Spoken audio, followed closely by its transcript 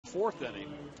fourth inning.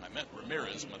 I meant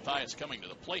Ramirez. Mathias coming to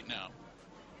the plate now.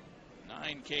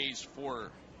 9 Ks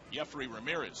for Yefry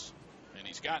Ramirez. And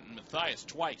he's gotten Mathias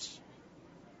twice.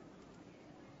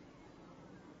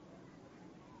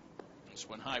 This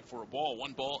went high for a ball.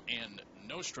 1 ball and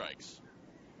no strikes.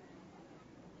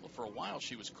 Well, for a while,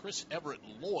 she was Chris Everett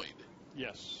Lloyd.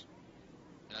 Yes.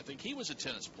 And I think he was a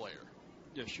tennis player.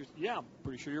 Yes, yeah, I'm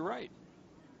pretty sure you're right.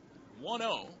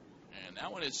 1-0. And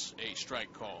that one is a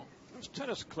strike call. Those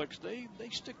tennis cliques, they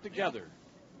stick together.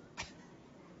 Yeah.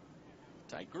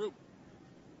 Tight group.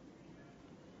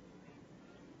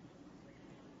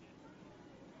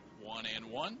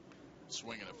 1-1.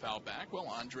 Swinging a foul back. Well,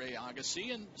 Andre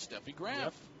Agassi and Steffi Graf.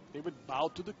 Yep. They would bow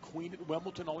to the Queen at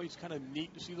Wimbledon. Always kind of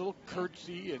neat to see a little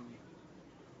curtsy and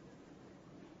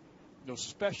those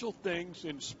special things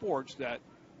in sports that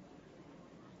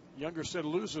younger set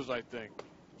loses, I think.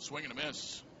 Swing and a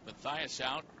miss. Mathias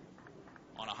out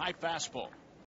on a high fastball.